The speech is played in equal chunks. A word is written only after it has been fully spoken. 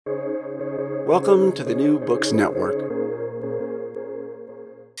Welcome to the New Books Network.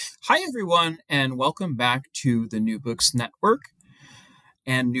 Hi, everyone, and welcome back to the New Books Network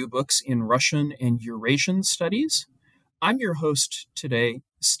and New Books in Russian and Eurasian Studies. I'm your host today,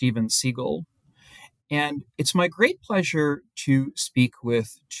 Stephen Siegel, and it's my great pleasure to speak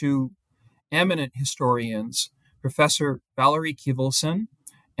with two eminent historians, Professor Valerie Kivelson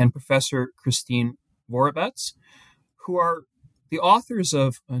and Professor Christine Worobec, who are the authors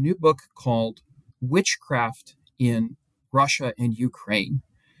of a new book called Witchcraft in Russia and Ukraine,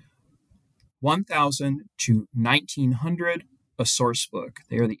 1000 to 1900, a Sourcebook.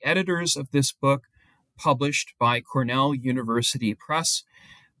 They are the editors of this book, published by Cornell University Press,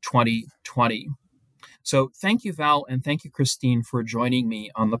 2020. So thank you, Val, and thank you, Christine, for joining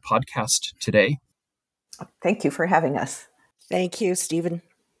me on the podcast today. Thank you for having us. Thank you, Stephen.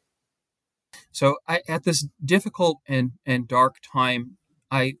 So at this difficult and dark time,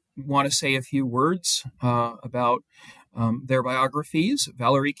 I want to say a few words about their biographies.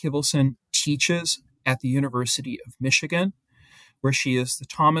 Valerie Kivelson teaches at the University of Michigan, where she is the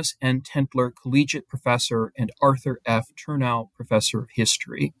Thomas N. Tentler Collegiate Professor and Arthur F. Turnau Professor of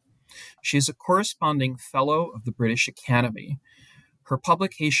History. She is a corresponding Fellow of the British Academy. Her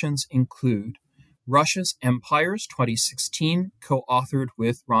publications include Russia's Empires 2016, co-authored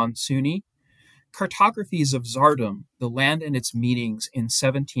with Ron Suney, Cartographies of Tsardom, The Land and Its Meanings in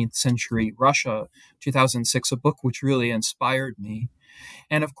 17th Century Russia, 2006, a book which really inspired me,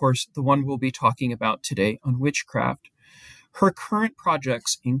 and of course, the one we'll be talking about today on witchcraft. Her current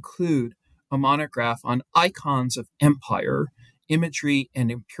projects include a monograph on icons of empire, imagery,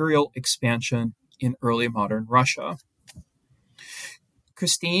 and imperial expansion in early modern Russia.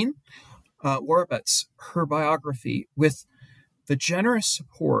 Christine Worobec, her biography, with the generous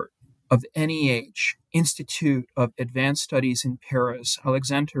support of the NEH, Institute of Advanced Studies in Paris,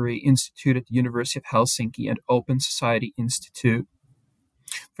 Alexandria Institute at the University of Helsinki, and Open Society Institute.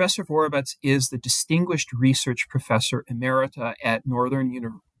 Professor Worobec is the Distinguished Research Professor Emerita at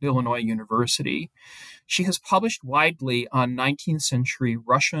Northern Illinois University. She has published widely on 19th century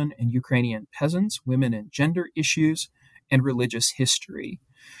Russian and Ukrainian peasants, women and gender issues, and religious history.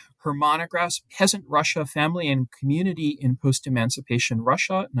 Her monographs, Peasant Russia, Family and Community in Post-Emancipation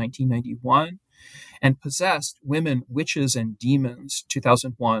Russia, 1991, and Possessed, Women, Witches, and Demons,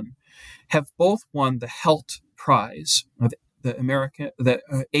 2001, have both won the Helt Prize of the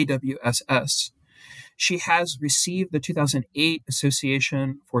AWSS. She has received the 2008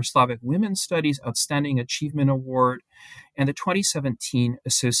 Association for Slavic Women's Studies Outstanding Achievement Award and the 2017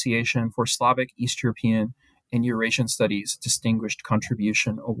 Association for Slavic, East European, and Eurasian Studies Distinguished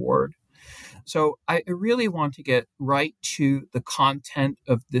Contribution Award. So I really want to get right to the content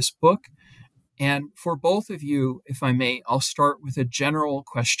of this book. And for both of you, if I may, I'll start with a general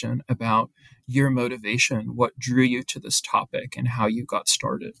question about your motivation, what drew you to this topic, and how you got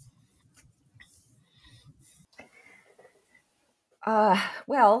started.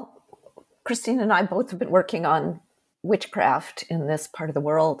 Well, Christine and I both have been working on witchcraft in this part of the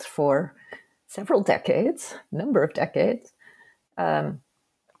world for several decades, number of decades. For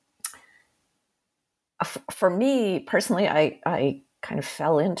me personally, I kind of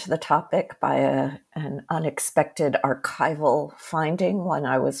fell into the topic by an unexpected archival finding when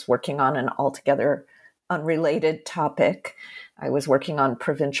I was working on an altogether unrelated topic. I was working on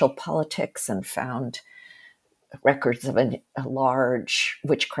provincial politics and found records of a large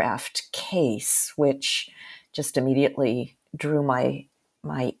witchcraft case, which just immediately drew my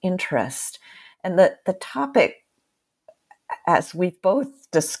interest. And the topic, as we've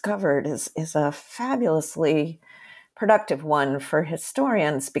both discovered, is a fabulously productive one for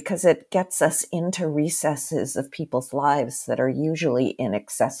historians because it gets us into recesses of people's lives that are usually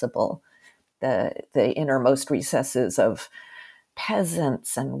inaccessible, the innermost recesses of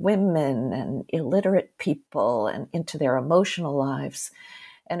peasants and women and illiterate people and into their emotional lives.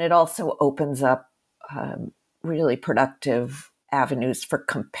 And it also opens up really productive avenues for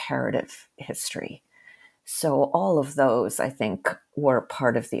comparative history. So all of those, I think, were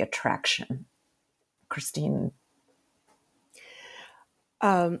part of the attraction. Christine?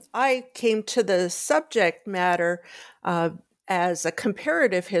 I came to the subject matter as a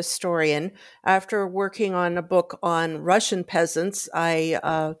comparative historian. After working on a book on Russian peasants,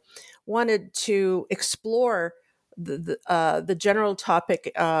 I wanted to explore the general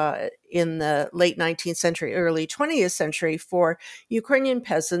topic in the late 19th century, early 20th century for Ukrainian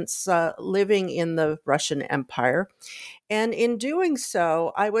peasants living in the Russian Empire. And in doing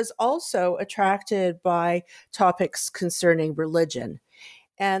so, I was also attracted by topics concerning religion.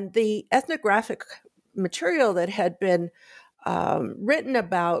 And the ethnographic material that had been written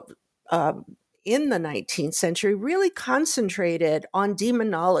about in the 19th century really concentrated on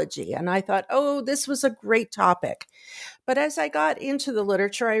demonology. And I thought, oh, this was a great topic. But as I got into the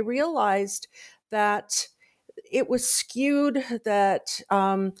literature, I realized that it was skewed, that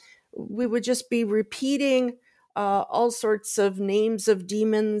we would just be repeating all sorts of names of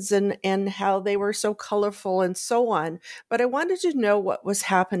demons and how they were so colorful and so on. But I wanted to know what was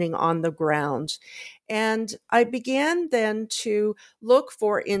happening on the ground. And I began then to look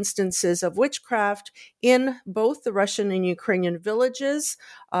for instances of witchcraft in both the Russian and Ukrainian villages.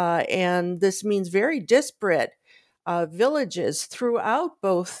 And this means very disparate villages throughout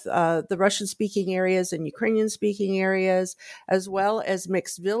both the Russian-speaking areas and Ukrainian-speaking areas, as well as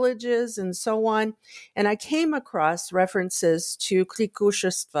mixed villages and so on. And I came across references to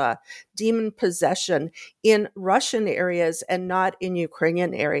klikushество, demon possession, in Russian areas and not in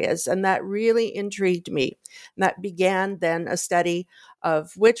Ukrainian areas. And that really intrigued me. And that began then a study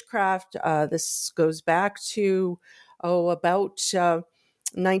of witchcraft. This goes back to, about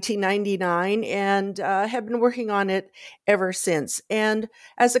 1999, and have been working on it ever since. And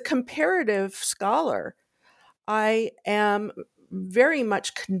as a comparative scholar, I am very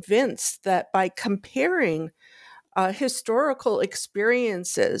much convinced that by comparing historical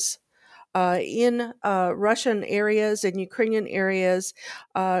experiences in Russian areas and Ukrainian areas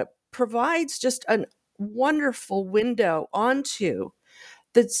provides just a wonderful window onto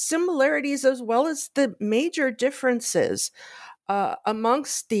the similarities as well as the major differences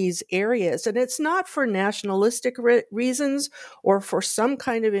amongst these areas. And it's not for nationalistic reasons or for some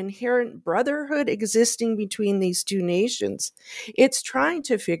kind of inherent brotherhood existing between these two nations. It's trying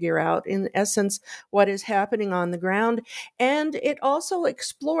to figure out, in essence, what is happening on the ground. And it also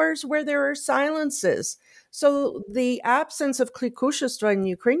explores where there are silences. So the absence of klikushество in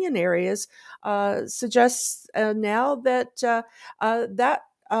Ukrainian areas suggests now that that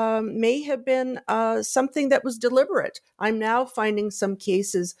may have been something that was deliberate. I'm now finding some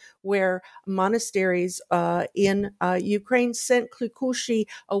cases where monasteries in Ukraine sent klikushi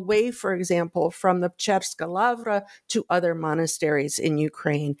away, for example, from the Pcherska Lavra to other monasteries in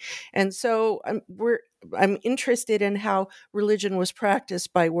Ukraine. And so I'm interested in how religion was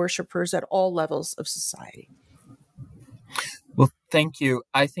practiced by worshipers at all levels of society. Well, thank you.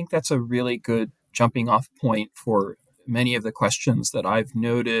 I think that's a really good jumping off point for many of the questions that I've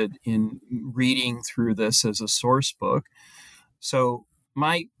noted in reading through this as a source book. So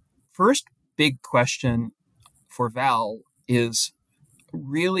my first big question for Val is,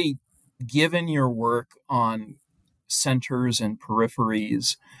 really, given your work on centers and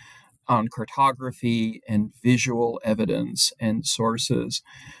peripheries, on cartography and visual evidence and sources,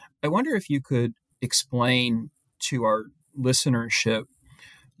 I wonder if you could explain to our listenership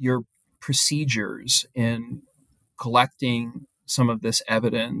your procedures in collecting some of this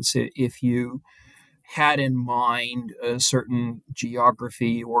evidence. If you had in mind a certain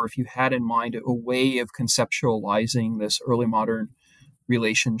geography, or if you had in mind a way of conceptualizing this early modern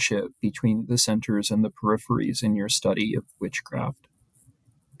relationship between the centers and the peripheries in your study of witchcraft.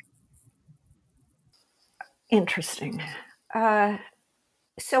 Interesting.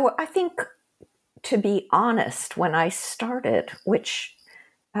 So I think, to be honest, when I started, which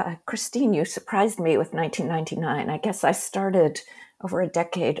Christine, you surprised me with 1999. I guess I started over a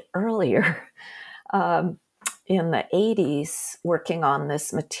decade earlier in the 80s working on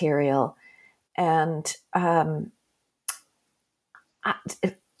this material. And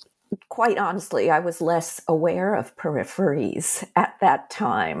quite honestly, I was less aware of peripheries at that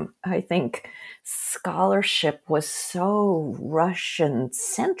time. I think scholarship was so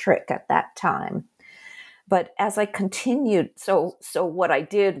Russian-centric at that time. But as I continued, so what I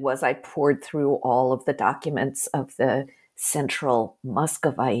did was I poured through all of the documents of the central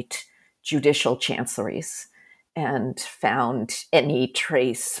Muscovite judicial chancelleries and found any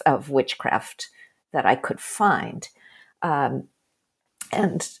trace of witchcraft that I could find.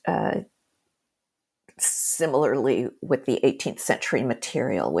 Similarly with the 18th century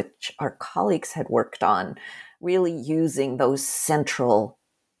material, which our colleagues had worked on, really using those central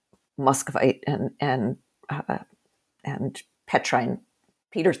Muscovite and Petrine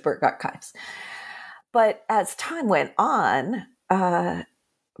Petersburg archives. But as time went on,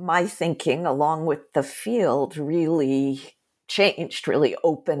 my thinking, along with the field, really changed, really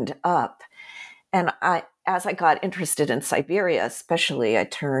opened up. And as I got interested in Siberia, especially, I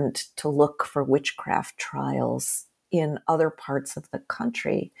turned to look for witchcraft trials in other parts of the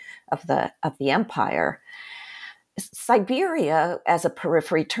country, of the empire. Siberia as a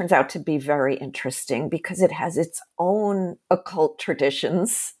periphery turns out to be very interesting because it has its own occult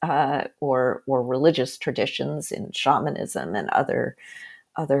traditions or religious traditions in shamanism and other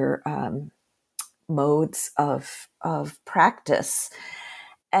modes of practice.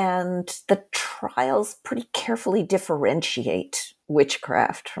 And the trials pretty carefully differentiate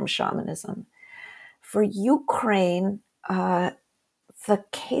witchcraft from shamanism. For Ukraine, the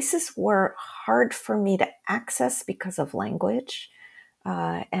cases were hard for me to access because of language.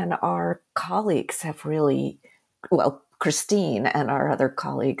 And our colleagues have really, well, Christine and our other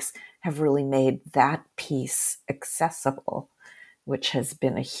colleagues have really made that piece accessible, which has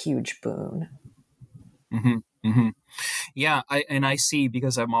been a huge boon. Mm-hmm, mm-hmm. Yeah, I see,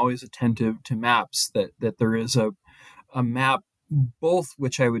 because I'm always attentive to maps, that there is a map, both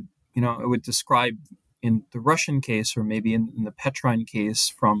which I would describe in the Russian case, or maybe in the Petrine case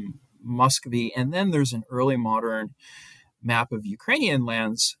from Muscovy, and then there's an early modern map of Ukrainian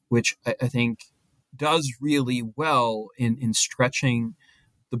lands, which I think does really well in stretching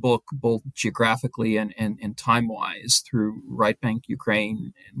the book both geographically and time-wise through right bank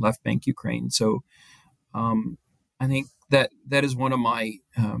Ukraine and left bank Ukraine. So I think that is one of my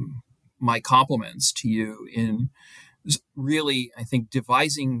my compliments to you in really, I think,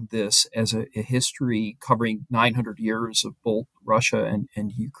 devising this as a history covering 900 years of both Russia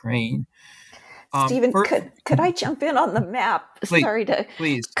and Ukraine. Stephen, could I jump in on the map? Please, Sorry to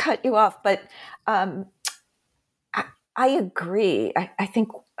please. cut you off, but I agree. I think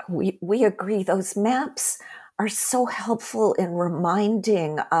we agree. Those maps are so helpful in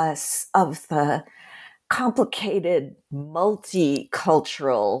reminding us of the complicated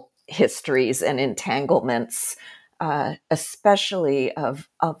multicultural histories and entanglements, especially of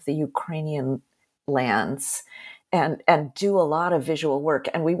the Ukrainian lands, and do a lot of visual work.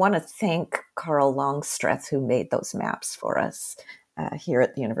 And we want to thank Carl Longstreth, who made those maps for us here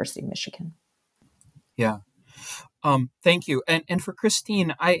at the University of Michigan. Yeah. Thank you. And for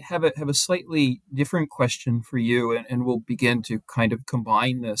Christine, I have a slightly different question for you, and we'll begin to kind of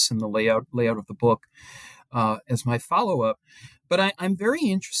combine this in the layout of the book as my follow-up. But I'm very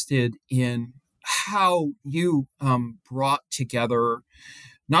interested in how you brought together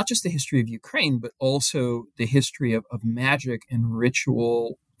not just the history of Ukraine, but also the history of magic and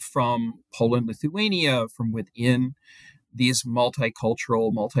ritual from Poland, Lithuania, from within these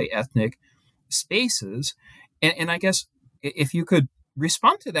multicultural, multi-ethnic spaces. And I guess if you could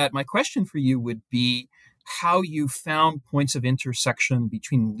respond to that, my question for you would be how you found points of intersection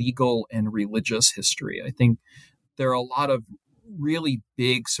between legal and religious history. I think there are a lot of really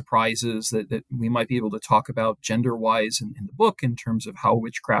big surprises that we might be able to talk about gender-wise in the book in terms of how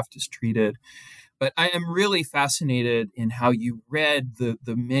witchcraft is treated. But I am really fascinated in how you read the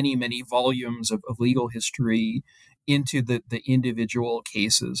many, many volumes of legal history into the individual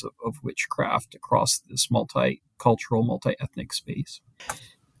cases of witchcraft across this multicultural, multi-ethnic space.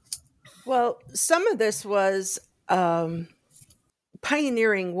 Well, some of this was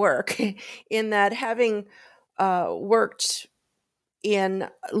pioneering work in that, having worked in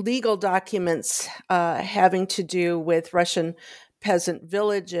legal documents having to do with Russian peasant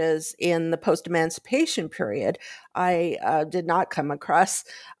villages in the post-emancipation period, I did not come across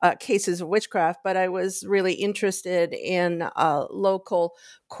cases of witchcraft, but I was really interested in local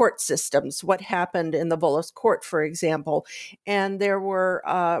court systems, what happened in the Volos court, for example. And there were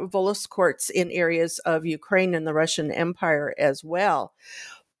Volos courts in areas of Ukraine and the Russian Empire as well.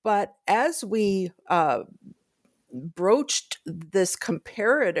 But as we broached this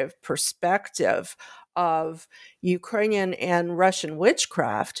comparative perspective of Ukrainian and Russian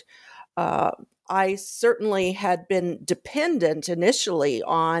witchcraft, I certainly had been dependent initially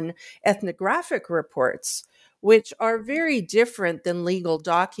on ethnographic reports, which are very different than legal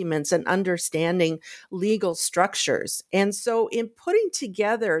documents and understanding legal structures. And so in putting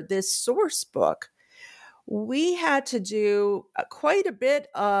together this source book, we had to do quite a bit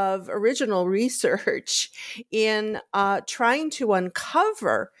of original research in trying to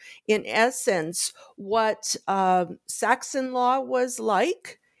uncover, in essence, what Saxon law was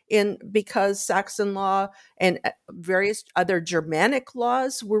like, because Saxon law and various other Germanic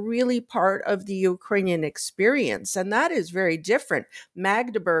laws were really part of the Ukrainian experience. And that is very different.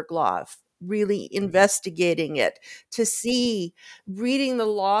 Magdeburg law, really investigating it to see, reading the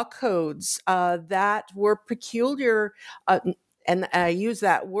law codes that were peculiar, and I use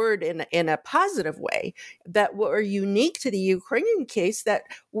that word in a positive way, that were unique to the Ukrainian case that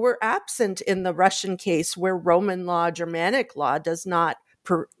were absent in the Russian case, where Roman law, Germanic law does not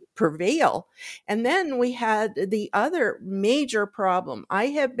prevail. And then we had the other major problem. I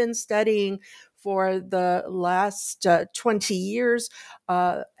have been studying for the last 20 years,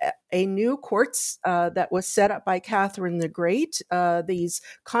 a new courts that was set up by Catherine the Great, these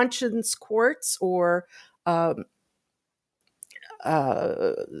conscience courts, or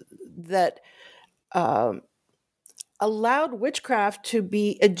that allowed witchcraft to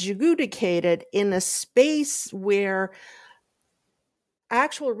be adjudicated in a space where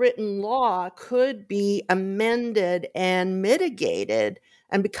actual written law could be amended and mitigated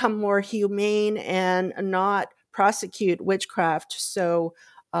and become more humane and not prosecute witchcraft so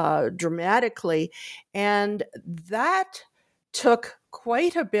dramatically. And that took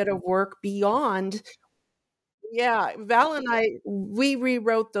quite a bit of work beyond. Yeah, Val and I, we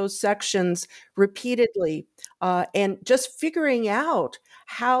rewrote those sections repeatedly, and just figuring out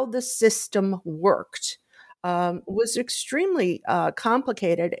how the system worked was extremely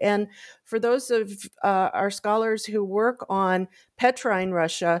complicated. And for those of our scholars who work on Petrine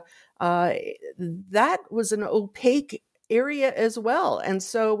Russia, that was an opaque area as well. And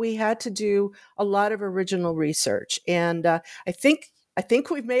so we had to do a lot of original research. And I think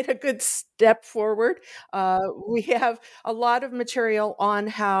we've made a good step forward. We have a lot of material on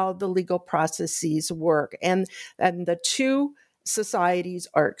how the legal processes work, and the two societies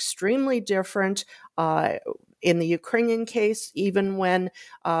are extremely different. In the Ukrainian case, even when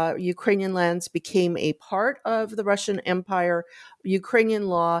Ukrainian lands became a part of the Russian Empire, Ukrainian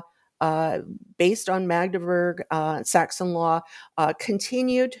law, based on Magdeburg, Saxon law,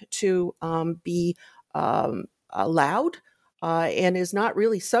 continued to be allowed. And is not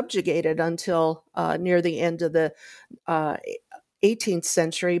really subjugated until near the end of the 18th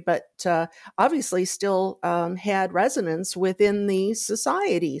century, but obviously still had resonance within these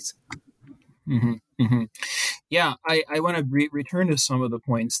societies. Mm-hmm, mm-hmm. Yeah, I want to return to some of the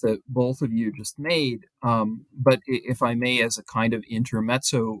points that both of you just made, but if I may, as a kind of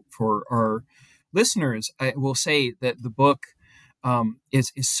intermezzo for our listeners, I will say that the book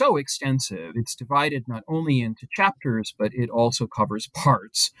is so extensive. It's divided not only into chapters, but it also covers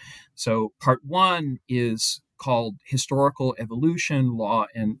parts. So part 1 is called Historical Evolution, Law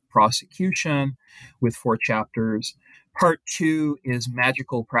and Prosecution, with 4 chapters. Part 2 is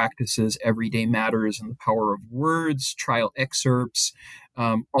Magical Practices, Everyday Matters, and the Power of Words, trial excerpts,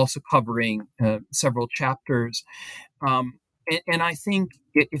 also covering several chapters. And I think,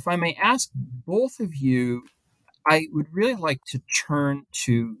 if I may ask both of you, I would really like to turn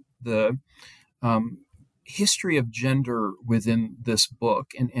to the history of gender within this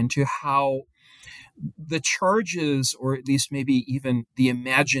book, and to how the charges, or at least maybe even the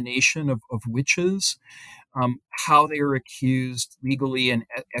imagination of witches, how they are accused legally and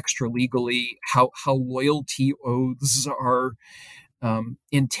extra legally, how loyalty oaths are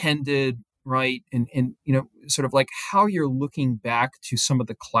intended, right? And sort of like how you're looking back to some of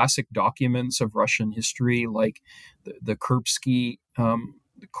the classic documents of Russian history, like the Kurbsky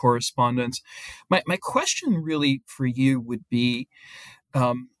correspondence. My question really for you would be,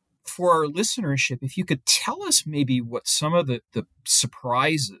 for our listenership, if you could tell us maybe what some of the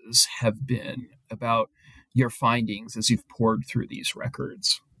surprises have been about your findings as you've poured through these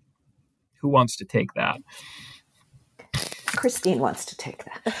records. Who wants to take that? Christine wants to take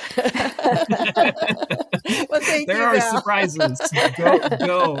that. Well, thank you, there are Val. surprises.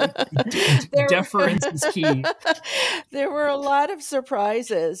 Go. Deference is key. There were a lot of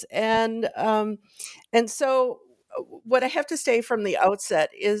surprises, and so what I have to say from the outset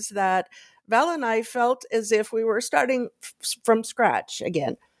is that Val and I felt as if we were starting from scratch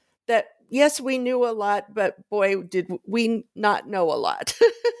again. That yes, we knew a lot, but boy, did we not know a lot.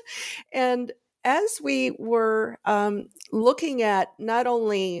 And as we were looking at not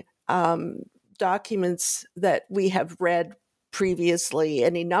only documents that we have read previously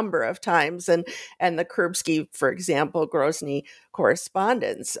any number of times, and the Kurbsky, for example, Grozny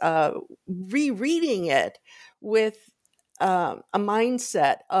correspondence, rereading it with a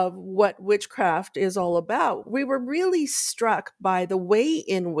mindset of what witchcraft is all about, we were really struck by the way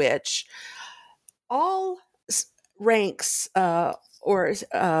in which all ranks or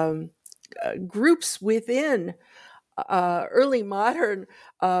groups within early modern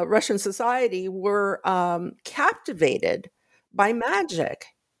Russian society were captivated by magic.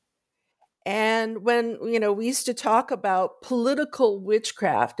 And when, we used to talk about political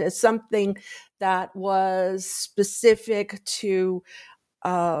witchcraft as something that was specific to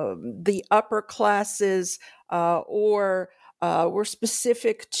the upper classes, or were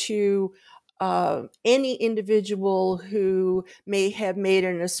specific to any individual who may have made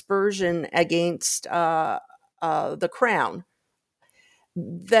an aspersion against the crown,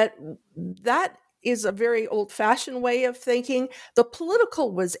 that is a very old-fashioned way of thinking. The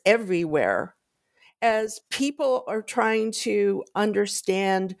political was everywhere as people are trying to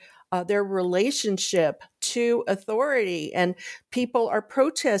understand their relationship to authority, and people are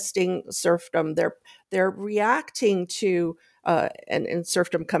protesting serfdom. They're reacting to and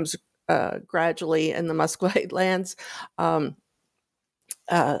serfdom comes gradually in the Muscovite lands,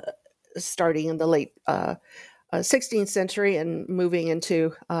 starting in the late 16th century and moving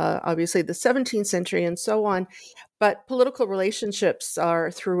into obviously the 17th century and so on. But political relationships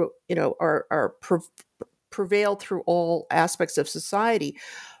are through, prevail through all aspects of society.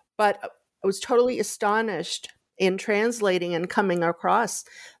 But I was totally astonished in translating and coming across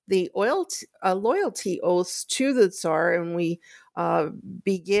the loyalty oaths to the Tsar. And we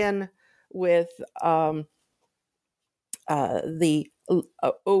begin with the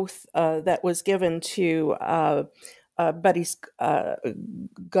oath that was given to Boris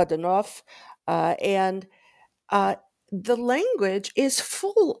Godunov. And the language is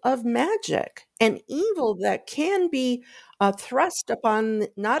full of magic and evil that can be thrust upon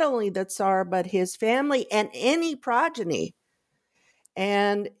not only the Tsar, but his family and any progeny.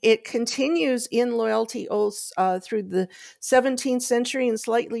 And it continues in loyalty oaths through the 17th century in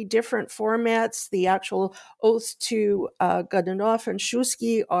slightly different formats. The actual oaths to Godunov and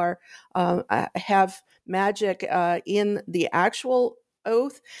Shusky have magic in the actual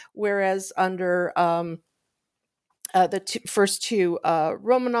oath, whereas under the first two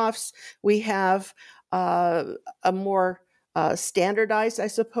Romanovs, we have a more standardized, I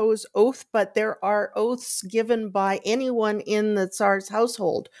suppose, oath, but there are oaths given by anyone in the Tsar's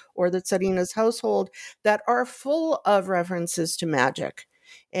household or the Tsarina's household that are full of references to magic.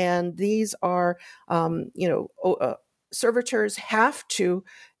 And these are, servitors have to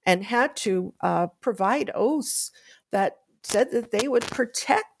and had to provide oaths that said that they would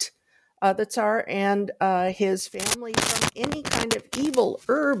protect the Tsar and his family from any kind of evil,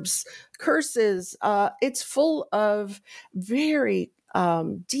 herbs, curses. It's full of very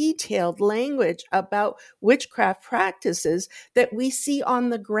detailed language about witchcraft practices that we see on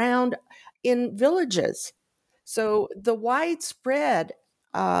the ground in villages. So the widespread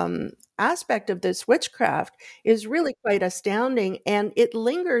aspect of this witchcraft is really quite astounding, and it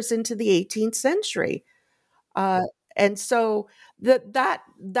lingers into the 18th century. And so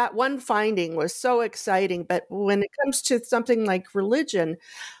that one finding was so exciting. But when it comes to something like religion,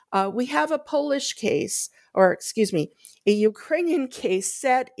 we have a Polish case, or excuse me, a Ukrainian case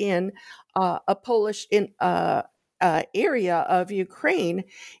set in a Polish area of Ukraine,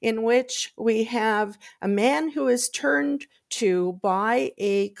 in which we have a man who is turned to by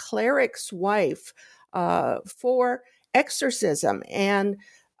a cleric's wife for exorcism. And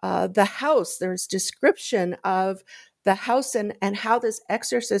the house, there's description of the house and how this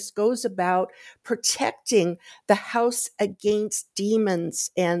exorcist goes about protecting the house against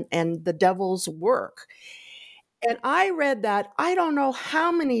demons and the devil's work. And I read that, I don't know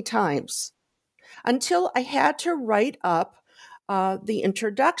how many times, until I had to write up the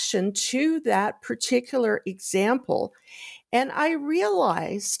introduction to that particular example. And I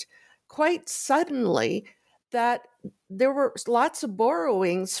realized quite suddenly that there were lots of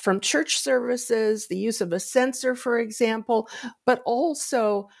borrowings from church services, the use of a censer, for example, but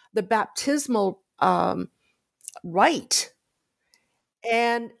also the baptismal rite.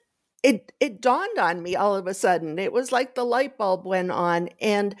 And it dawned on me all of a sudden. It was like the light bulb went on,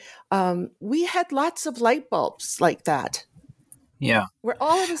 and we had lots of light bulbs like that. Yeah. Where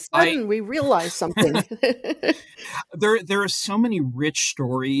all of a sudden we realized something. There are so many rich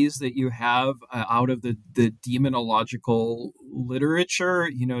stories that you have out of the demonological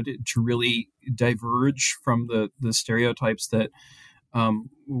literature, to really diverge from the stereotypes that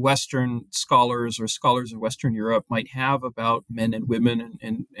Western scholars or scholars of Western Europe might have about men and women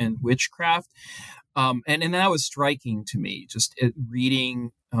and witchcraft. And that was striking to me, just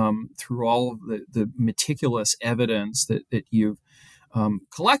reading through all of the meticulous evidence that you've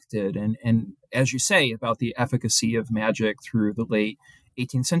collected, and as you say, about the efficacy of magic through the late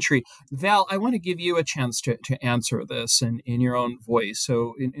 18th century. Val, I want to give you a chance to answer this in your own voice.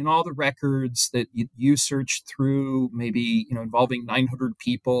 So in all the records that you searched through, maybe involving 900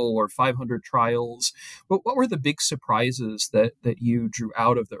 people or 500 trials, what were the big surprises that you drew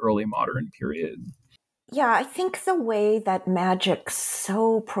out of the early modern period? Yeah, I think the way that magic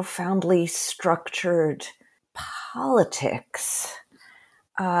so profoundly structured politics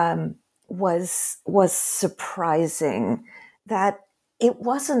was surprising, that it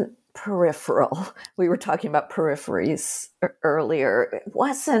wasn't peripheral. We were talking about peripheries earlier. It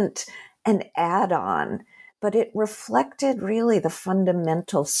wasn't an add-on, but it reflected really the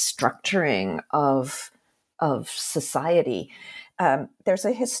fundamental structuring of society. There's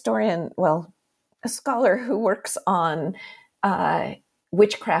a historian, a scholar who works on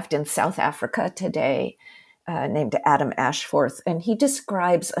witchcraft in South Africa today, named Adam Ashforth, and he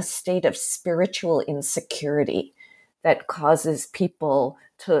describes a state of spiritual insecurity that causes people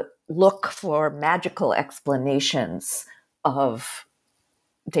to look for magical explanations of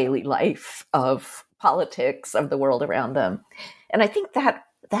daily life, of politics, of the world around them. And I think that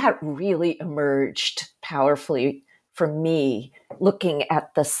really emerged powerfully for me, looking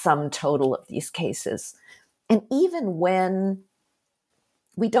at the sum total of these cases. And even when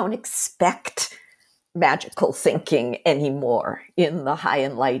we don't expect magical thinking anymore in the High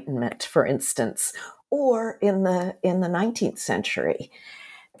Enlightenment, for instance, or in the 19th century,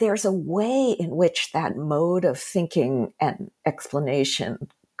 there's a way in which that mode of thinking and explanation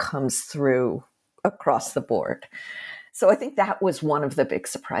comes through across the board. So I think that was one of the big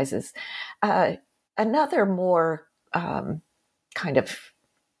surprises. Another more kind of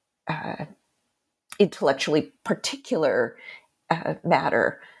intellectually particular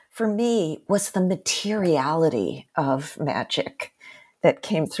matter for me was the materiality of magic that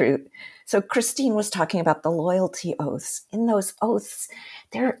came through. So Christine was talking about the loyalty oaths. In those oaths,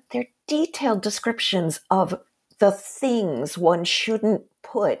 they're detailed descriptions of the things one shouldn't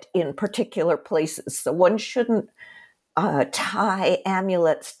put in particular places. So one shouldn't tie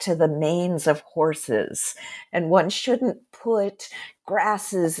amulets to the manes of horses, and one shouldn't put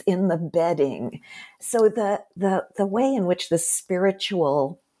grasses in the bedding. So the way in which the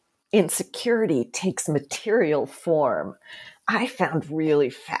spiritual insecurity takes material form, I found really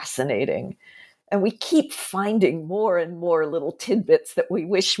fascinating. And we keep finding more and more little tidbits that we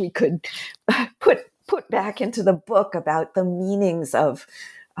wish we could put back into the book about the meanings of,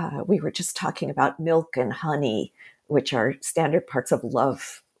 we were just talking about milk and honey, which are standard parts of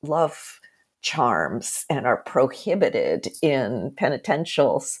love charms and are prohibited in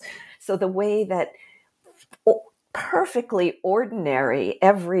penitentials. So the way that perfectly ordinary,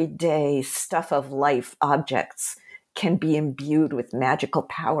 everyday stuff of life objects can be imbued with magical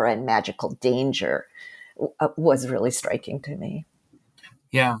power and magical danger was really striking to me.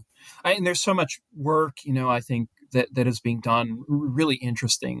 Yeah. And there's so much work, I think that is being done really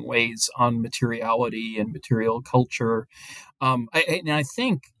interesting ways on materiality and material culture. I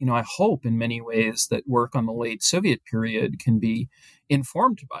think, I hope in many ways that work on the late Soviet period can be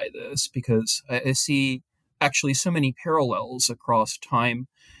informed by this, because I see actually so many parallels across time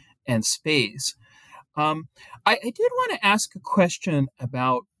and space. I did want to ask a question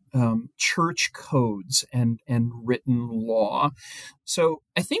about church codes and written law. So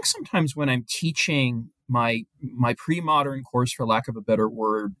I think sometimes when I'm teaching my pre-modern course, for lack of a better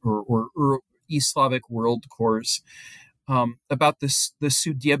word, or East Slavic world course, about the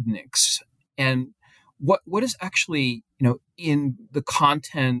Sudyebniks and what is actually in the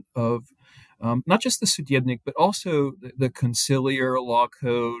content of not just the Sudyebnik, but also the conciliar law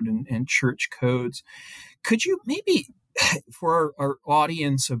code and church codes. Could you maybe, for our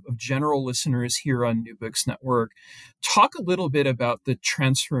audience of general listeners here on New Books Network, talk a little bit about the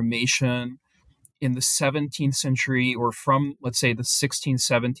transformation in the 17th century, or from, let's say, the 16th,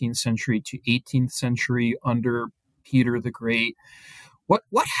 17th century to 18th century under Peter the Great?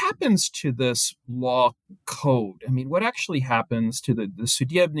 What happens to this law code? I mean, what actually happens to the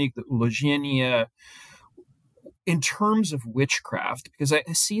Sudyebnik, the Ulozhenie, in terms of witchcraft? Because I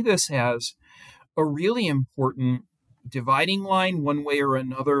see this as a really important dividing line, one way or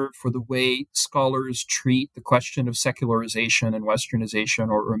another, for the way scholars treat the question of secularization and westernization,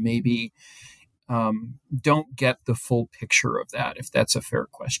 or maybe don't get the full picture of that, if that's a fair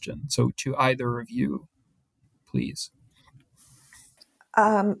question. So to either of you, please.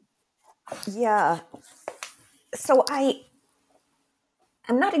 Yeah. So I'm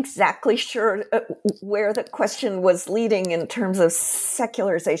not exactly sure where the question was leading in terms of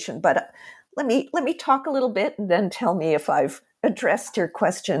secularization, but let me talk a little bit and then tell me if I've addressed your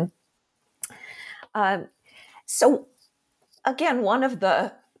question. So again, one of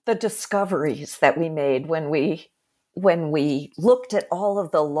the discoveries that we made when we looked at all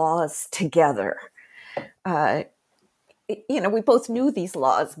of the laws together, we both knew these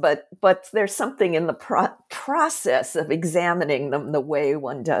laws, but there's something in the process of examining them the way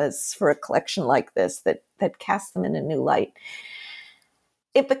one does for a collection like this that casts them in a new light.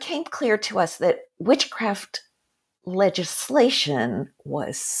 It became clear to us that witchcraft legislation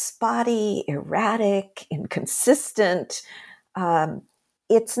was spotty, erratic, inconsistent.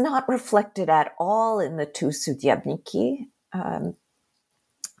 It's not reflected at all in the two Sudyebniki,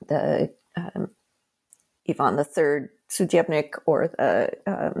 the Ivan III Sudyebnik or the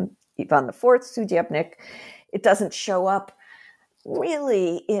Ivan IV Sudyebnik. It doesn't show up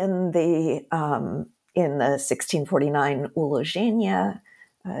really in the 1649 Ulogenia.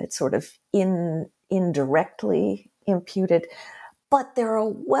 It's sort of indirectly imputed, but there are a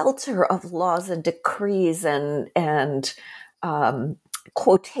welter of laws and decrees and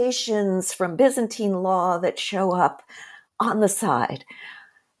quotations from Byzantine law that show up on the side.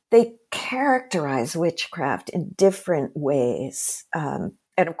 They characterize witchcraft in different ways. And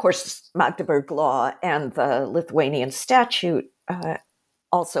of course, Magdeburg law and the Lithuanian statute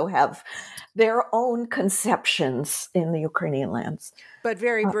also have their own conceptions in the Ukrainian lands. But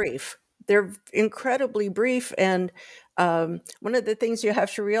very brief. They're incredibly brief. And one of the things you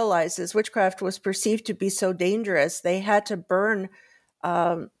have to realize is witchcraft was perceived to be so dangerous, they had to burn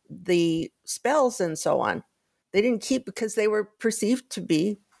the spells and so on. They didn't keep because they were perceived to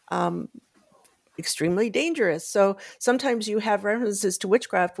be extremely dangerous. So sometimes you have references to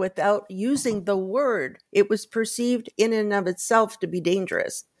witchcraft without using the word. It was perceived in and of itself to be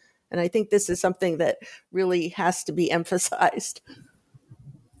dangerous. And I think this is something that really has to be emphasized.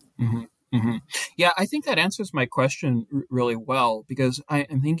 Mm-hmm. Mm-hmm. Yeah, I think that answers my question really well, because I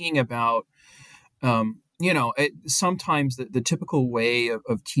am thinking about, sometimes the typical way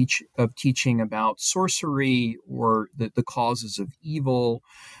of teaching about sorcery or the causes of evil.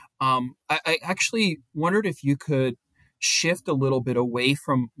 I actually wondered if you could shift a little bit away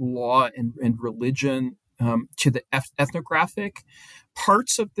from law and religion to the ethnographic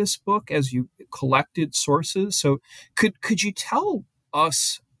parts of this book as you collected sources. So could you tell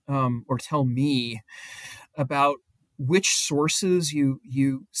us or tell me about which sources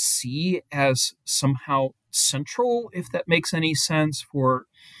you see as somehow central, if that makes any sense, for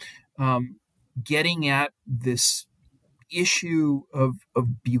getting at this issue of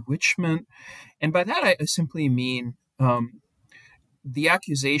bewitchment? And by that, I simply mean the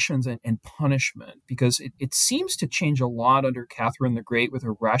accusations and punishment, because it seems to change a lot under Catherine the Great with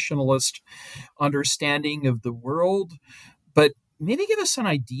her rationalist understanding of the world. But maybe give us an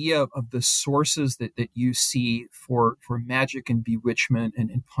idea of the sources that you see for magic and bewitchment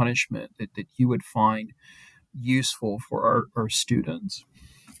and punishment that you would find useful for our students.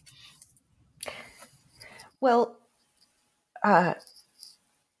 Well, I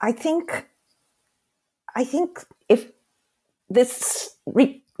think if this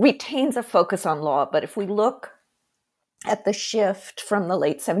retains a focus on law, but if we look at the shift from the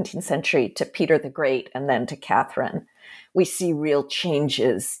late 17th century to Peter the Great and then to Catherine, we see real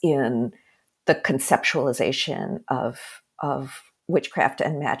changes in the conceptualization of witchcraft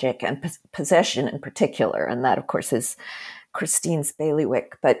and magic and possession in particular. And that, of course, is Christine's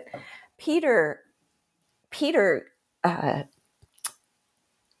bailiwick. But Peter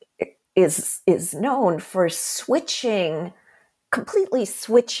is known for completely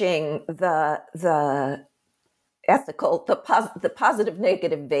switching the ethical, the positive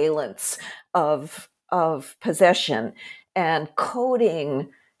negative valence of possession, and coding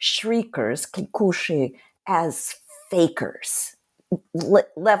shriekers, klikushi, as fakers,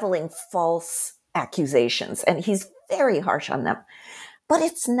 leveling false accusations. And he's very harsh on them. But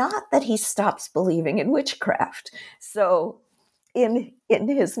it's not that he stops believing in witchcraft. So in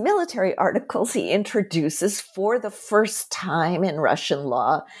his military articles, he introduces for the first time in Russian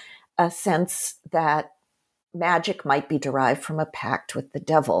law a sense that magic might be derived from a pact with the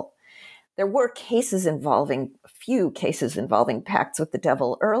devil. There were a few cases involving pacts with the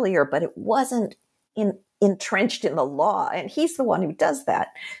devil earlier, but it wasn't entrenched in the law, and he's the one who does that.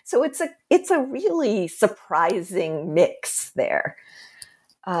 So it's a really surprising mix there.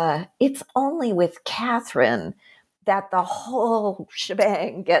 It's only with Catherine that the whole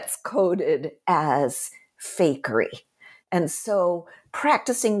shebang gets coded as fakery. And so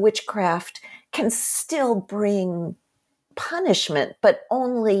practicing witchcraft can still bring punishment, but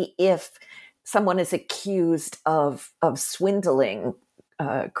only if someone is accused of swindling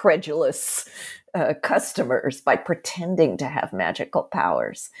credulous customers by pretending to have magical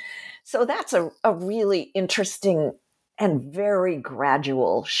powers. So that's a really interesting and very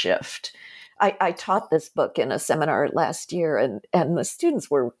gradual shift. I taught this book in a seminar last year, and the students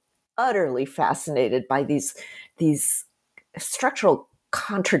were utterly fascinated by these structural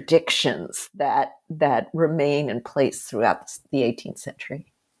contradictions that remain in place throughout the 18th century.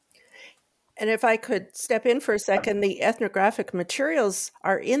 And if I could step in for a second, the ethnographic materials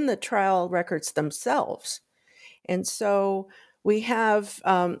are in the trial records themselves. And so we have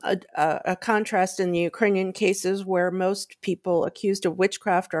a contrast in the Ukrainian cases where most people accused of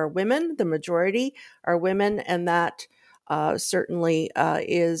witchcraft are women. The majority are women, and that certainly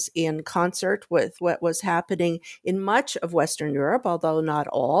is in concert with what was happening in much of Western Europe, although not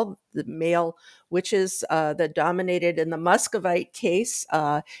all. The male witches that dominated in the Muscovite case,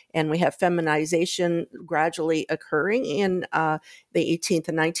 and we have feminization gradually occurring in the 18th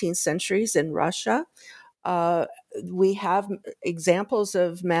and 19th centuries in Russia. Uh, we have examples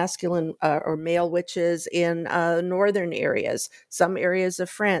of masculine or male witches in northern areas, some areas of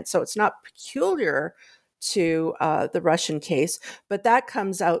France. So it's not peculiar to the Russian case, but that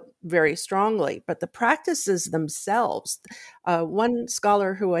comes out very strongly. But the practices themselves, one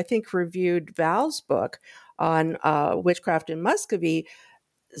scholar who I think reviewed Val's book on witchcraft in Muscovy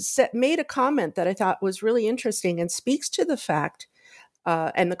made a comment that I thought was really interesting and speaks to the fact.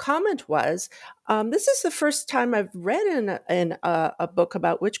 And the comment was, this is the first time I've read in a book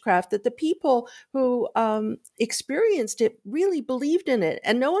about witchcraft that the people who experienced it really believed in it.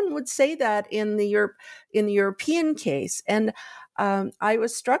 And no one would say that in the European case. And I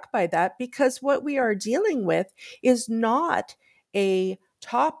was struck by that because what we are dealing with is not a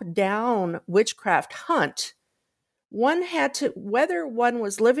top-down witchcraft hunt. One had to, whether one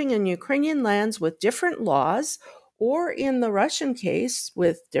was living in Ukrainian lands with different laws or in the Russian case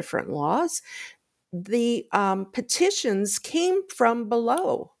with different laws, the petitions came from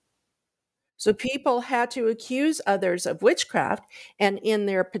below. So people had to accuse others of witchcraft, and in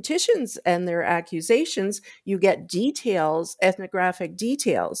their petitions and their accusations, you get details, ethnographic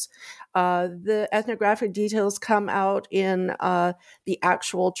details. The ethnographic details come out in the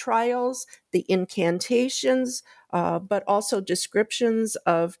actual trials, the incantations, but also descriptions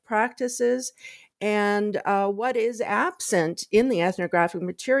of practices. And what is absent in the ethnographic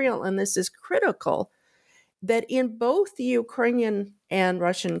material, and this is critical, that in both the Ukrainian and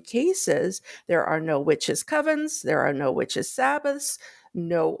Russian cases, there are no witches' covens, there are no witches' Sabbaths,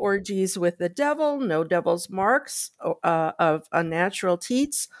 no orgies with the devil, no devil's marks of unnatural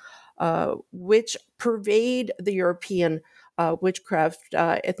teats, which pervade the European witchcraft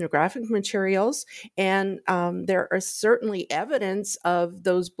ethnographic materials. And there are certainly evidence of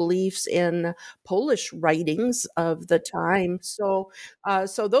those beliefs in Polish writings of the time. So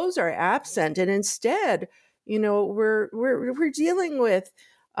those are absent. And instead, we're dealing with,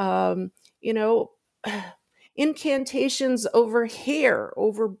 incantations over hair,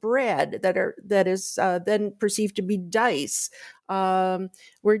 over bread that is then perceived to be dice.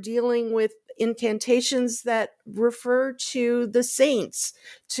 We're dealing with incantations that refer to the saints,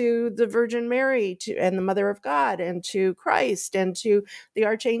 to the Virgin Mary, and the Mother of God, and to Christ, and to the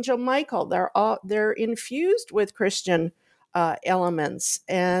Archangel Michael. They're infused with Christian elements,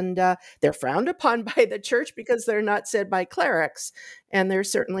 and they're frowned upon by the church because they're not said by clerics. And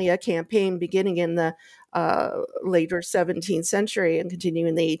there's certainly a campaign beginning in the later 17th century and continuing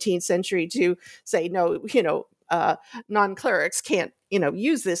in the 18th century to say, no, non-clerics can't,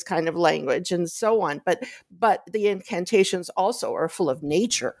 use this kind of language and so on. But the incantations also are full of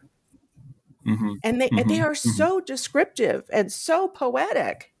nature. Mm-hmm. And they are so descriptive and so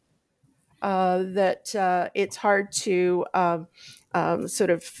poetic that it's hard to sort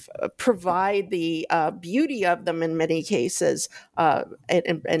of provide the beauty of them in many cases.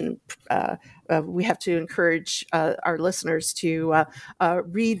 And we have to encourage our listeners to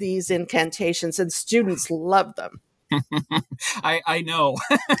read these incantations, and students love them. I know.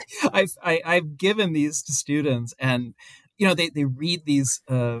 I've given these to students, and they read these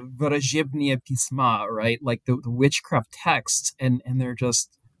Worobec pisma, right? Like the witchcraft texts, and they're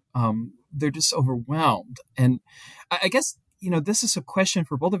just overwhelmed. And I guess this is a question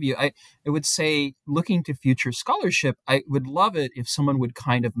for both of you. I would say, looking to future scholarship, I would love it if someone would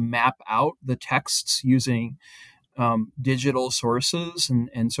kind of map out the texts using digital sources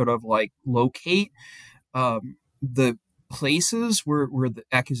and sort of like locate the places where the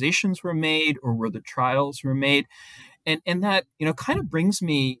accusations were made or where the trials were made. And that, kind of brings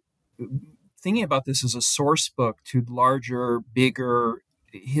me thinking about this as a source book to larger, bigger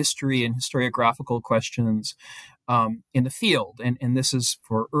history and historiographical questions in the field. And this is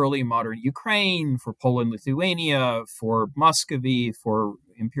for early modern Ukraine, for Poland, Lithuania, for Muscovy, for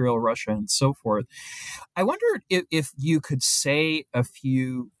Imperial Russia, and so forth. I wondered if you could say a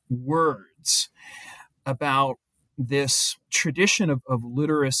few words about this tradition of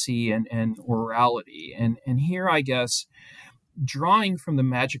literacy and orality. And here, I guess, drawing from the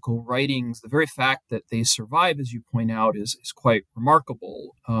magical writings, the very fact that they survive, as you point out, is quite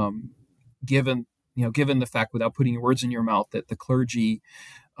remarkable, given the fact, without putting words in your mouth, that the clergy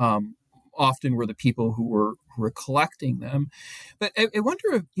often were the people who were collecting them. But I wonder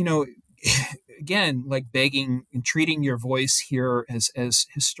if, again, like begging and treating your voice here as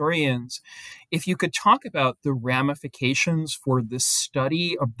historians, if you could talk about the ramifications for the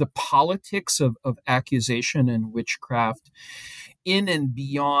study of the politics of accusation and witchcraft in and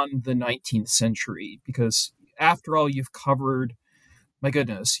beyond the 19th century, because after all, you've covered, my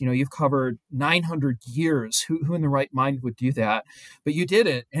goodness, you've covered 900 years. Who in the right mind would do that? But you did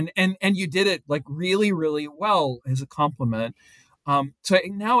it, and you did it like really, really well as a compliment. So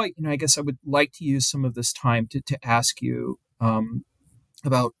now, I guess I would like to use some of this time to ask you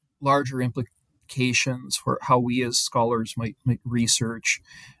about larger implications for how we as scholars might research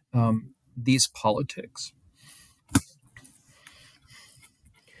these politics.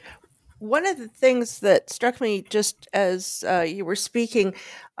 One of the things that struck me just as you were speaking,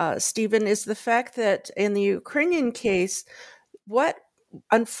 Stephen, is the fact that in the Ukrainian case,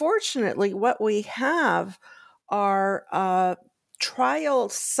 unfortunately, what we have are trial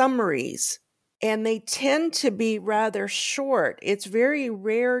summaries, and they tend to be rather short. It's very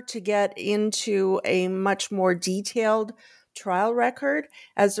rare to get into a much more detailed trial record,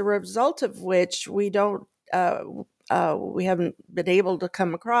 as a result of which we haven't been able to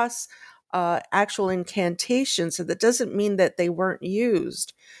come across actual incantations. So that doesn't mean that they weren't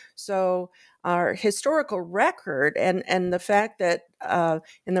used. So our historical record and the fact that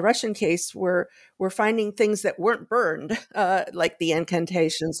in the Russian case we're finding things that weren't burned, like the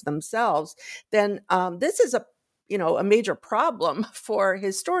incantations themselves, then this is a major problem for a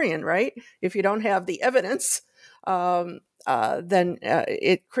historian, right? If you don't have the evidence, then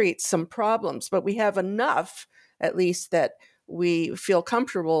it creates some problems. But we have enough, at least, that we feel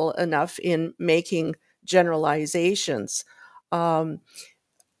comfortable enough in making generalizations.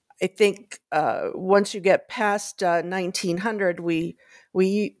 I think once you get past 1900, we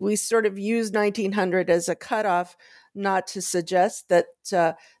sort of use 1900 as a cutoff, not to suggest that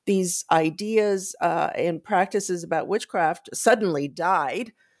these ideas and practices about witchcraft suddenly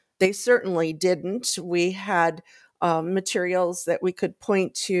died. They certainly didn't. We had materials that we could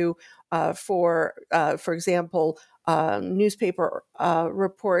point to for example, newspaper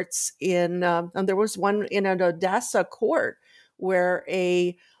reports and there was one in an Odessa court where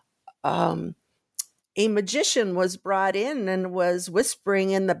a magician was brought in and was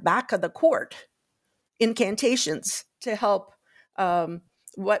whispering in the back of the court incantations to help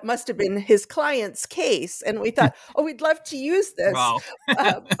what must have been his client's case. And we thought, oh, we'd love to use this. Wow.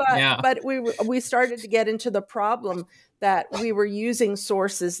 But we started to get into the problem that we were using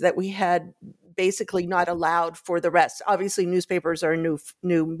sources that we had basically not allowed for the rest. Obviously, newspapers are new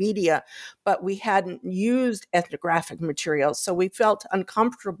media, but we hadn't used ethnographic materials, so we felt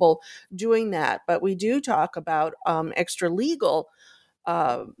uncomfortable doing that. But we do talk about extra legal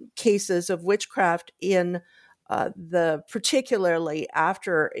cases of witchcraft in the particularly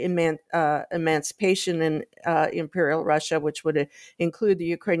after emancipation in Imperial Russia, which would include the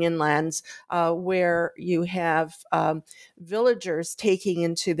Ukrainian lands, where you have villagers taking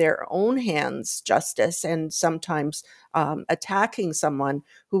into their own hands justice and sometimes attacking someone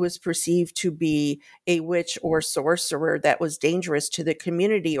who was perceived to be a witch or sorcerer that was dangerous to the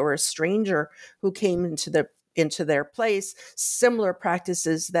community, or a stranger who came into their place. Similar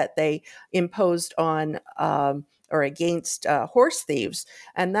practices that they imposed on or against horse thieves.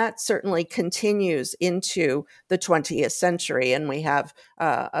 And that certainly continues into the 20th century. And we have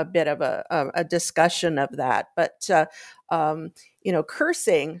a bit of a discussion of that. But,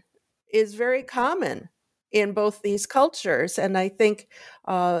 cursing is very common in both these cultures. And I think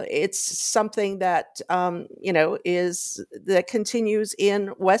it's something that, that continues in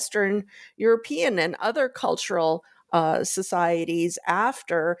Western European and other cultural societies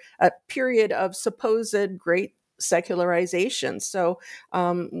after a period of supposed great secularization. So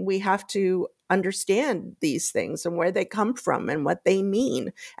we have to understand these things and where they come from and what they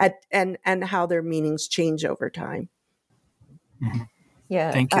mean and how their meanings change over time. Mm-hmm.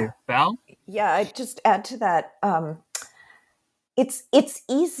 Yeah. Thank you. Val? Yeah, I'd just add to that. It's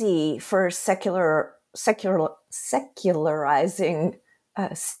easy for secularizing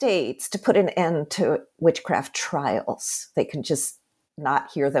states to put an end to witchcraft trials. They can just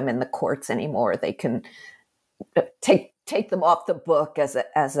not hear them in the courts anymore. They can take them off the book as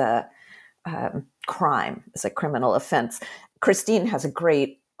a crime, as a criminal offense. Christine has a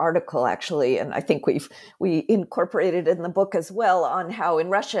great article, actually, and I think we incorporated it in the book as well, on how in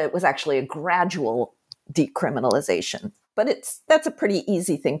Russia it was actually a gradual decriminalization. But that's a pretty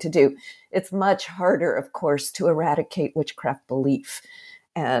easy thing to do. It's much harder, of course, to eradicate witchcraft belief.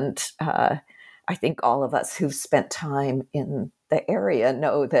 And I think all of us who've spent time in the area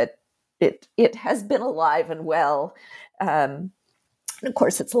know that it has been alive and well. And of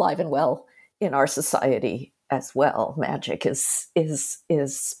course, it's alive and well in our society as well. Magic is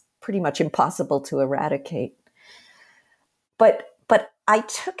pretty much impossible to eradicate. But I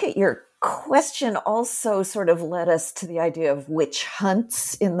took it your question also sort of led us to the idea of witch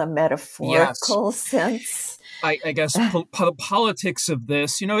hunts in the metaphorical sense. I guess the politics of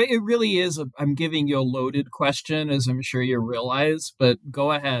this, it really is. I'm giving you a loaded question, as I'm sure you realize, but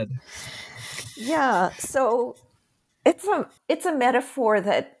go ahead. Yeah, so it's a metaphor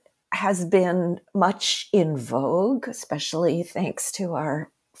that has been much in vogue, especially thanks to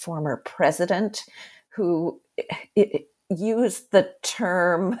our former president, who used the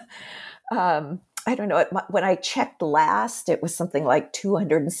term. I don't know. When I checked last, it was something like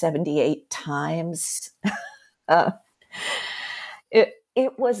 278 times.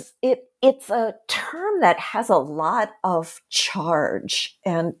 It's a term that has a lot of charge,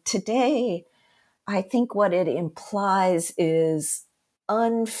 and today, I think what it implies is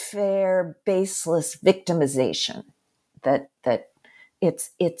unfair, baseless victimization. That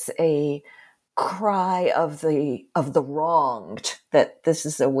it's a cry of the wronged, that this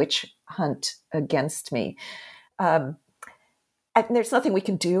is a witch hunt against me. And there's nothing we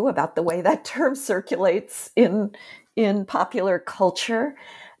can do about the way that term circulates in popular culture,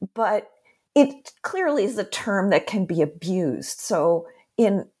 but it clearly is a term that can be abused. So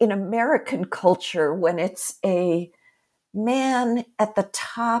in American culture, when it's a man at the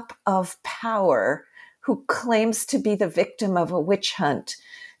top of power who claims to be the victim of a witch hunt,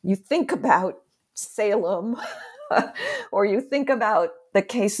 you think about Salem, or you think about the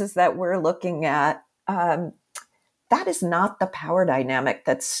cases that we're looking at. That is not the power dynamic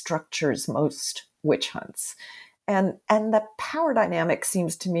that structures most witch hunts. And the power dynamic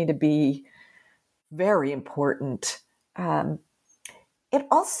seems to me to be very important. It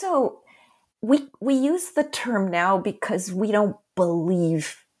also, we use the term now because we don't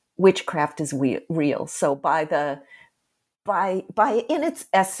believe witchcraft is real. So by in its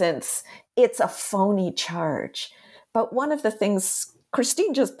essence, it's a phony charge. But one of the things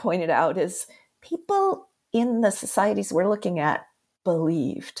Christine just pointed out is people in the societies we're looking at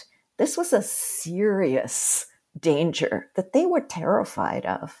believed this was a serious danger that they were terrified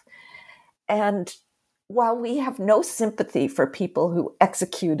of. And while we have no sympathy for people who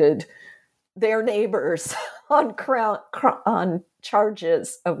executed their neighbors on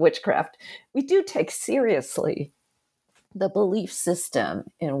charges of witchcraft, we do take seriously the belief system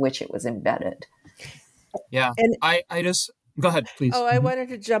in which it was embedded. Yeah, and I just go ahead, please. I wanted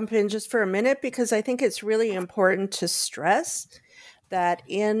to jump in just for a minute because I think it's really important to stress that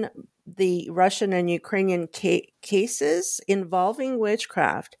in the Russian and Ukrainian cases involving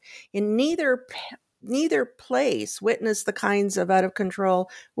witchcraft, in neither place witnessed the kinds of out of control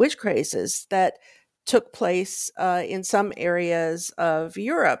witch crazes that took place in some areas of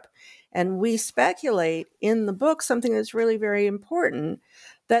Europe. And we speculate in the book something that's really very important,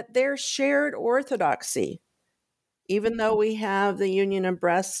 that there's shared orthodoxy. Even though we have the Union of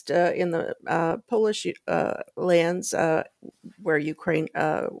Brest in the Polish lands where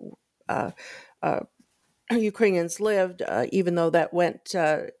Ukrainians lived, even though that went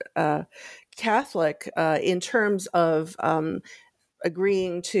Catholic in terms of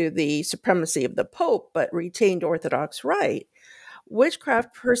agreeing to the supremacy of the Pope, but retained Orthodox rite,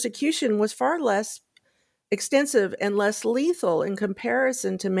 witchcraft persecution was far less extensive and less lethal in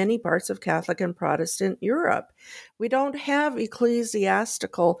comparison to many parts of Catholic and Protestant Europe. We don't have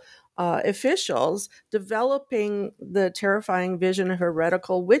ecclesiastical officials developing the terrifying vision of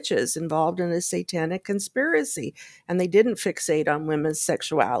heretical witches involved in a satanic conspiracy. And they didn't fixate on women's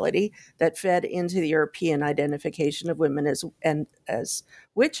sexuality that fed into the European identification of women as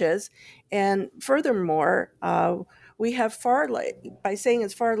witches. And furthermore, we have by saying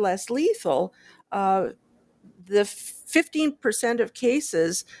it's far less lethal, the 15% of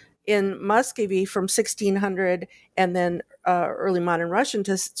cases in Muscovy from 1600 and then early modern Russian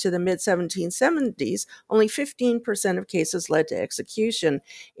to the mid 1770s, only 15% of cases led to execution.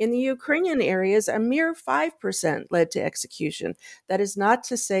 In the Ukrainian areas, a mere 5% led to execution. That is not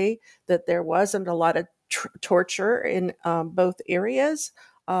to say that there wasn't a lot of torture in both areas.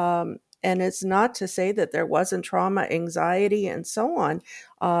 And it's not to say that there wasn't trauma, anxiety, and so on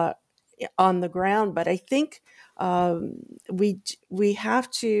the ground. But I think we have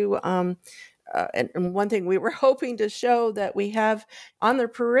to, and one thing we were hoping to show that we have on the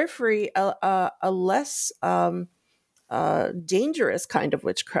periphery a less dangerous kind of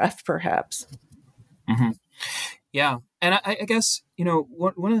witchcraft, perhaps. Mm-hmm. Yeah. And I guess,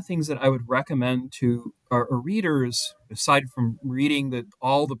 one of the things that I would recommend to our readers, aside from reading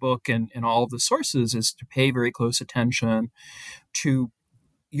all the book and all of the sources, is to pay very close attention to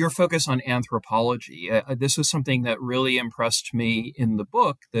your focus on anthropology. This was something that really impressed me in the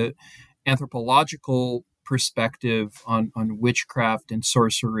book, the anthropological perspective on witchcraft and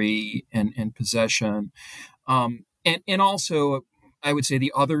sorcery and possession. And also, I would say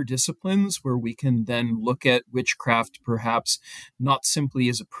the other disciplines where we can then look at witchcraft perhaps not simply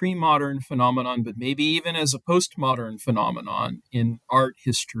as a pre-modern phenomenon, but maybe even as a postmodern phenomenon in art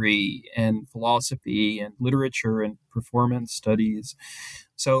history and philosophy and literature and performance studies.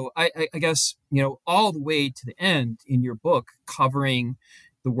 So I guess, all the way to the end in your book, covering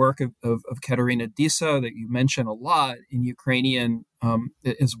the work of Katerina Disa that you mention a lot in Ukrainian,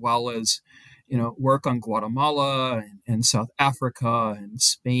 as well as, work on Guatemala and South Africa and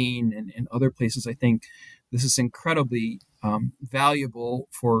Spain and other places. I think this is incredibly valuable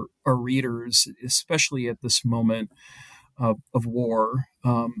for our readers, especially at this moment of war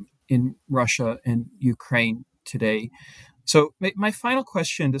in Russia and Ukraine today. So my final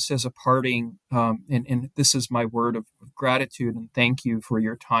question, just as a parting, and this is my word of gratitude and thank you for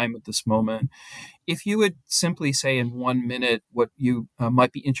your time at this moment. If you would simply say in 1 minute what you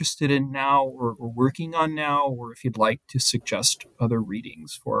might be interested in now or working on now, or if you'd like to suggest other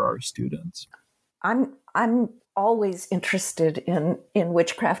readings for our students. I'm always interested in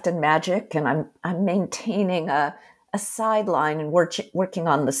witchcraft and magic, and I'm maintaining a sideline and working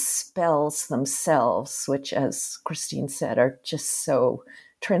on the spells themselves, which, as Christine said, are just so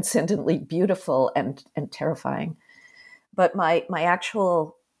transcendently beautiful and terrifying. But my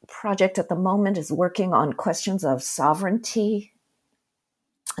actual project at the moment is working on questions of sovereignty,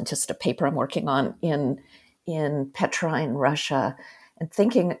 and just a paper I'm working on in Petrine, Russia, and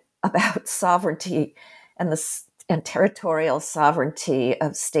thinking about sovereignty and territorial sovereignty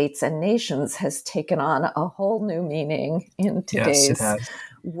of states and nations has taken on a whole new meaning in today's Yes, it has.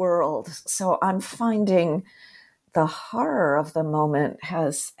 world. So I'm finding the horror of the moment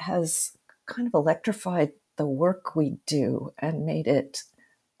has kind of electrified the work we do and made it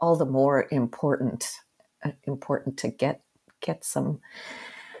all the more important to get some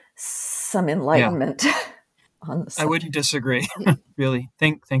enlightenment. Yeah. On the I wouldn't disagree. Really.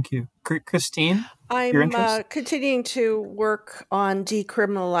 Thank you. Christine, your I'm interest? continuing to work on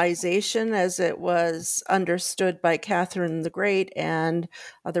decriminalization as it was understood by Catherine the Great and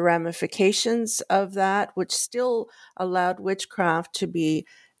the ramifications of that, which still allowed witchcraft to be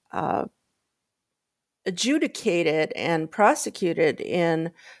adjudicated and prosecuted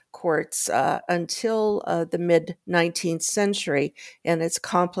in courts until the mid 19th century, and its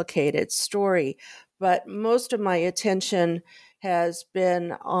complicated story. But most of my attention has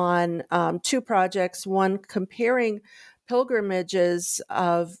been on two projects, one comparing pilgrimages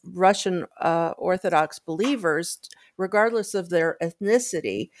of Russian Orthodox believers, regardless of their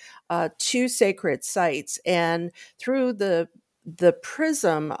ethnicity, to sacred sites, and through the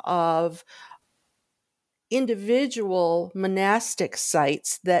prism of individual monastic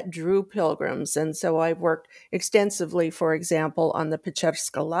sites that drew pilgrims. And so I've worked extensively, for example, on the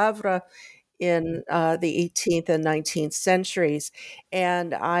Pecherska Lavra in the 18th and 19th centuries.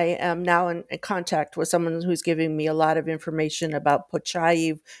 And I am now in contact with someone who's giving me a lot of information about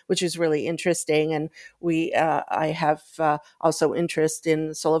Pochayiv, which is really interesting. And I have also interest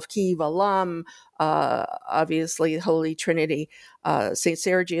in Solovki Valam, obviously Holy Trinity, St.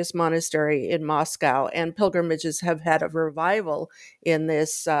 Sergius Monastery in Moscow, and pilgrimages have had a revival in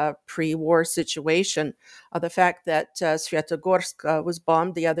this pre-war situation. The fact that Svyatogorsk was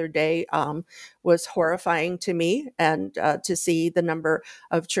bombed the other day was horrifying to me, and to see the number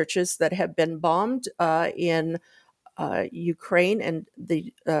of churches that have been bombed in Ukraine and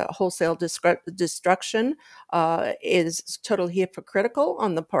the wholesale destruction is totally hypocritical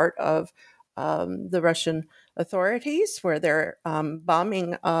on the part of the Russian authorities, where they're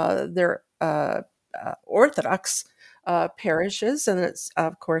bombing their Orthodox parishes. And it's,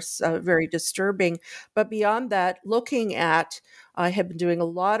 of course, very disturbing. But beyond that, I have been doing a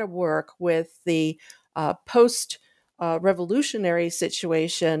lot of work with the post revolutionary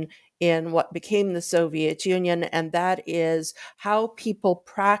situation in what became the Soviet Union, and that is how people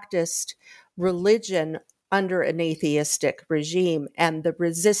practiced religion under an atheistic regime, and the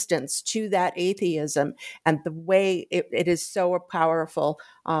resistance to that atheism, and the way it is so powerful.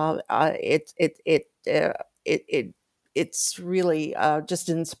 It's really just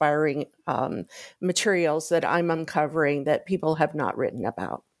inspiring materials that I'm uncovering that people have not written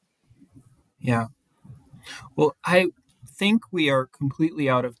about. Yeah. Well, I think we are completely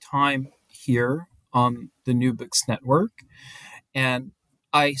out of time here. on the New Books Network. And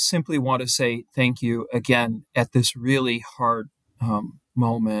I simply want to say thank you again at this really hard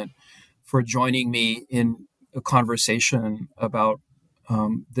moment for joining me in a conversation about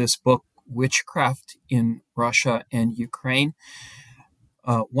this book, Witchcraft in Russia and Ukraine,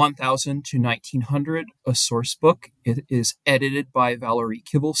 1000 to 1900, a sourcebook. It is edited by Valerie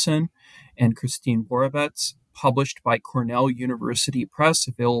Kivelson and Christine Worobec, published by Cornell University Press,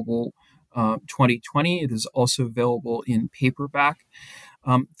 available 2020. It is also available in paperback.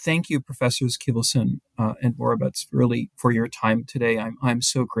 Thank you, Professors Kivelson and Worobec, really for your time today. I'm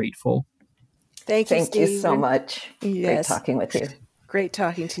so grateful. Thank you, Thank you so much. Yes. Great talking with you. Great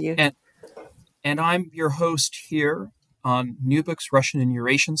talking to you. And I'm your host here on New Books Russian and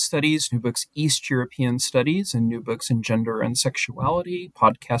Eurasian Studies, New Books East European Studies, and New Books in Gender and Sexuality,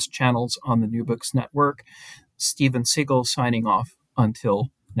 podcast channels on the New Books Network. Stephen Siegel signing off until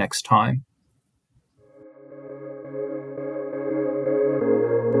next time.